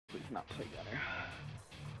not play gunner.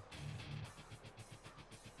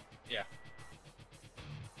 Yeah.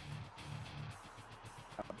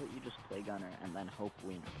 How about you just play gunner and then hope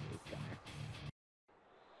Wiener plays gunner?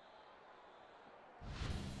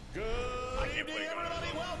 Good evening, everybody.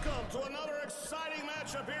 Welcome to another exciting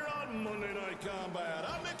matchup here on Monday Night Combat.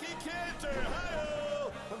 I'm Mickey Cantor.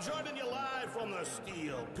 Hi-yo! I'm joining you live from the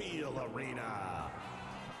Steel Peel Arena.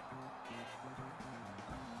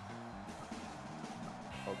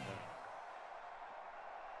 Okay.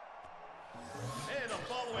 And the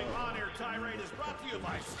following on-air tirade is brought to you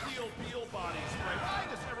by Steel Peel Body Spray. Why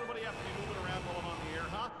does everybody have to be moving around while I'm on the air,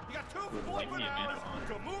 huh? You got two flipping hours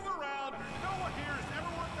to move around. No one here has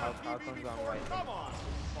ever worked on TV before. Come on.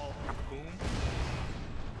 Boom.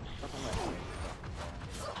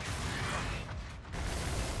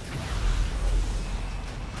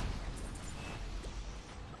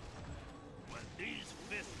 When these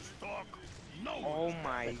fists talk, no. Oh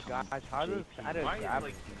my gosh, how does that grab?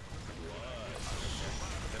 Like,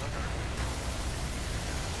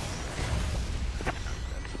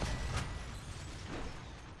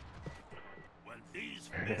 When these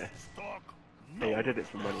fists talk, no. Hey, I did it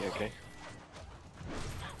for money, okay?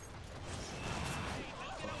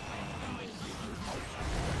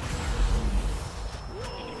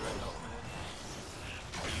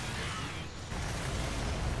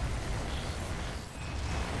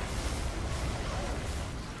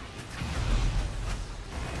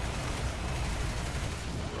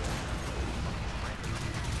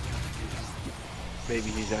 Maybe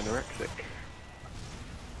he's anorexic.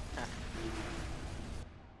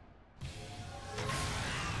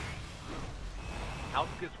 House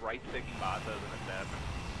gets right sticking Batas in a step.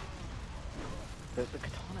 The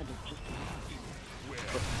katana does just a lot.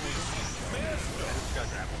 Yeah, just got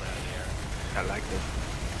grappled out of the air. I like this.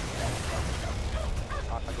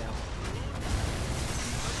 Up and down.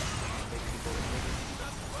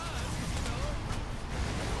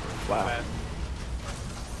 Wow. Bad.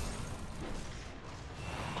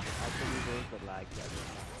 I believe there's a lag there.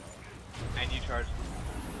 And you charge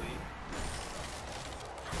completely.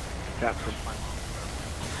 That's from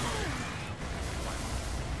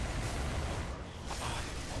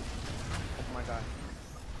Oh my god.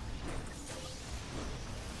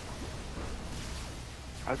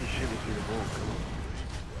 How's he shooting through the wall? Come on.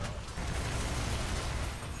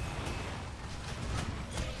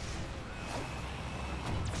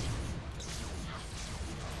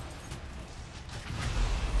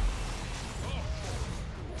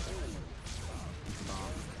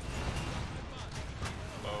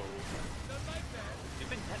 Oh. You've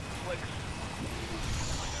been 10 flicks.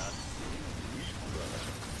 Oh my god.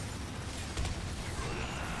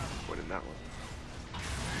 Winning that one.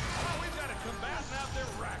 Oh, we've got a combatant out there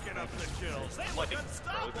racking up the kills. They look Like,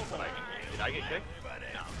 unstoppable. frozen, but I can, did I get kicked?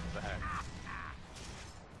 No, what the heck?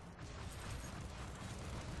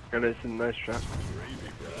 And it's a nice trap.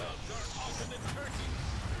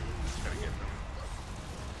 Gotta get them.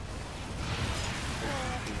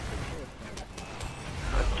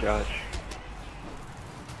 That's Josh.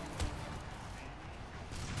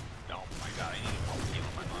 Oh my god, I need to heal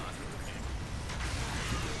my mod.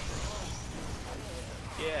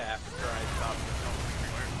 Yeah, after I stopped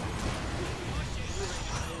everywhere.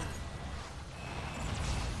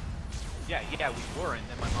 Yeah, we were, and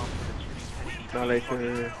then my mom started shooting No,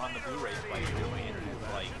 later. on the Blu-ray like doing it, and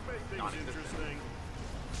it's like non-existent.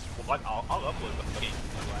 Well, I'll upload the game.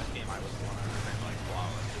 The last game I was 100% like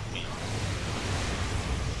flawless. Me.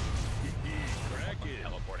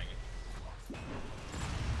 Teleporting it.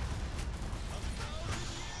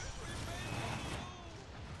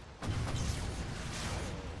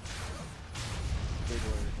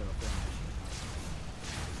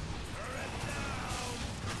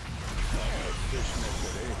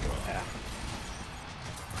 Yeah.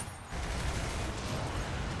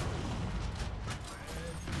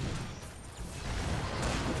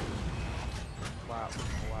 Wow,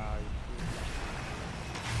 wow.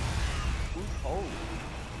 Who's old?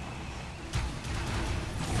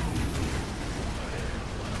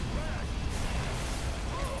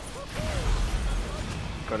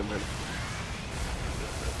 Got him in.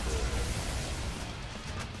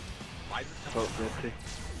 Why is it so Vote guilty.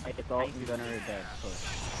 It's all gunner there. Push.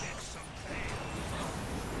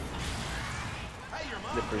 Hey, your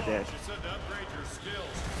mom Zipper dead. She said to upgrade your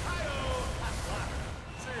skills. Hi-yo!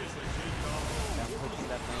 Seriously, Down Chico. pushing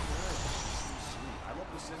that thing. I love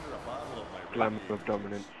to send her a bottle of my Glamour radiator. of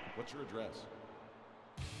dominance. What's your address?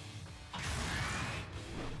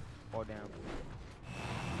 Fall down.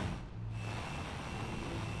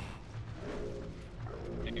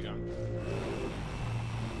 There you go.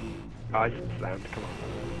 I just slammed, come on.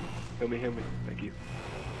 Heal me, heal me. Thank you.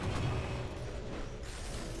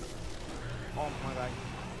 Oh my god.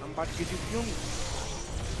 I'm about to get you fumed.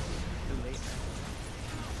 Too late.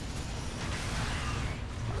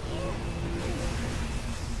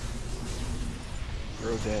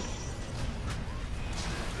 Bro dead.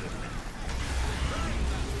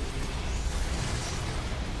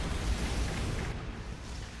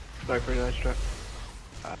 Sniper, nice trap.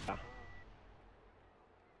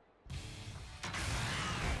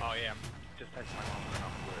 Oh yeah, just text my mom and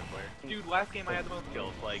I'll player. Dude, last game I had the most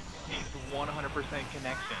kills, like, it's 100%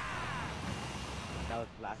 connection. That was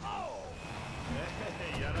the last one. Oh!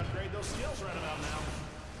 Hey, you gotta upgrade those skills right about now.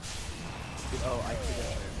 Oh, I see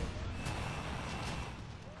that.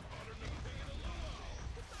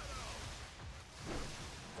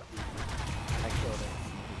 I killed it.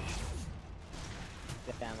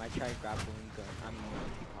 Damn, I tried grappling gun. I'm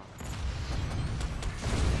multi-pop.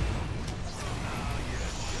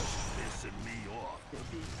 Pissing me off. Give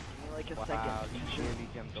me like a Wow, second. he really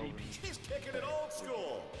jumped over me. He's kicking it old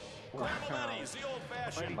school. Wow. Caramelletti's the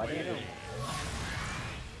old-fashioned What do you way. do?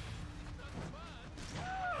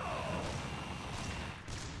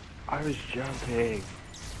 I was jumping.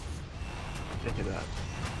 Look at that.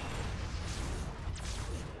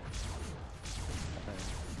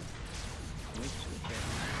 Can we switch it?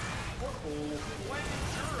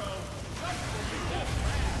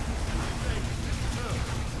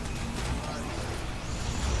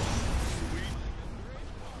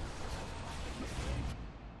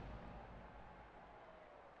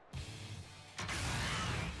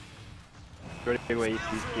 Go anyway, you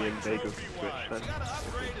see him, they go switch then. Gotta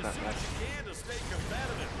upgrade as soon as you can to stay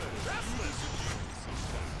competitive. Wrestling's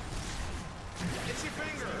It's your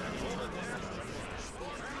finger.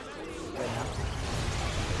 Wait, now.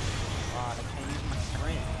 I can't use my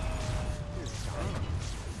sprint.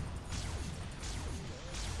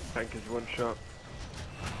 Tank is one shot.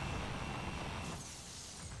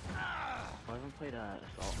 I haven't played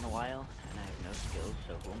Assault in a while, and I have no skills,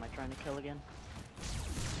 so who am I trying to kill again?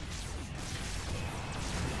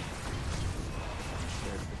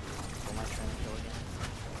 Who am I trying to kill again?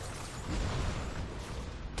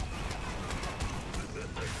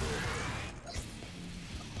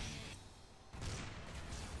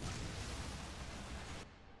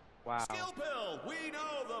 Wow. Skill pill. We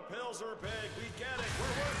know the pills are big. We get it.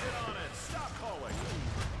 We're working on it. Stop calling.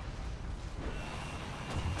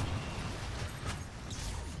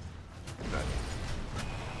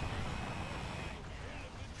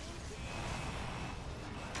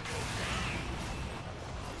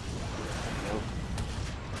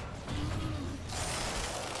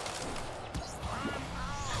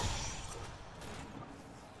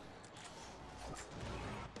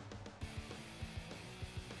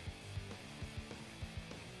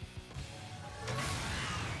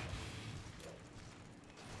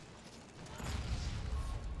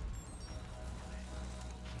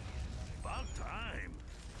 About time.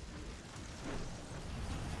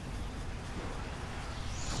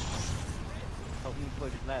 Help me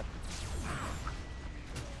push left.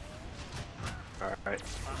 Alright. A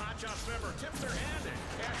Hot Shots member tips their hand and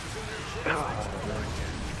cashes in their chips.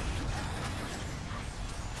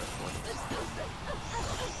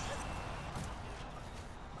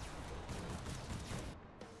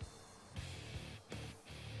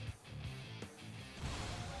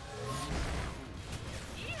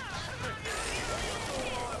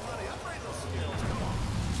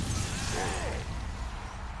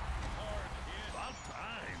 About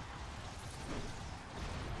time.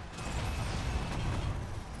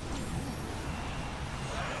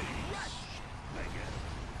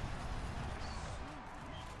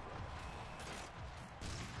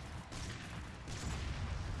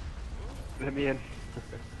 Let me in.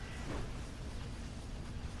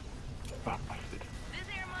 Bastard. This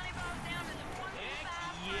here money falls down to the 125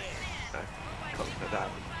 No, can't say that.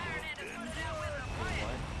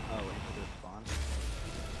 What? Oh, into the spawn?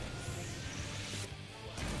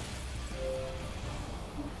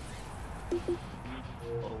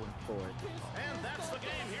 Oh, and 4 at the top. And that's the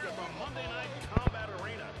game here at the Monday Night Combat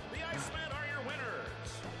Arena. The Icemen are your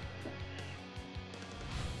winners.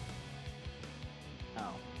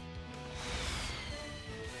 Oh.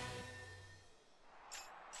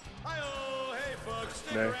 Hi-oh, hey folks,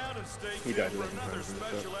 stick No. around and stay He tuned died for living another version, so.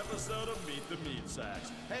 special episode of Meet the Meat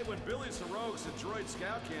Sacks. Hey, when Billy's heroics at Droid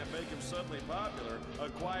Scout Camp make him suddenly popular, a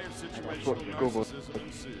quiet situational the scoreboard. narcissism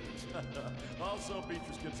ensues. Also,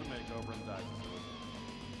 Beatrice gets a makeover and dies.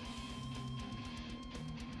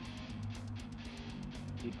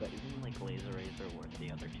 Dude, but isn't like Laser Razor worth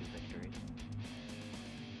the other 2 victories?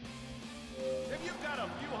 If you've got a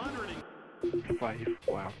few hundred... 5,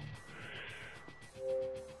 wow.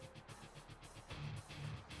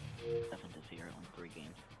 year on 3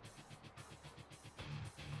 games.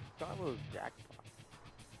 Thought it was jackpot.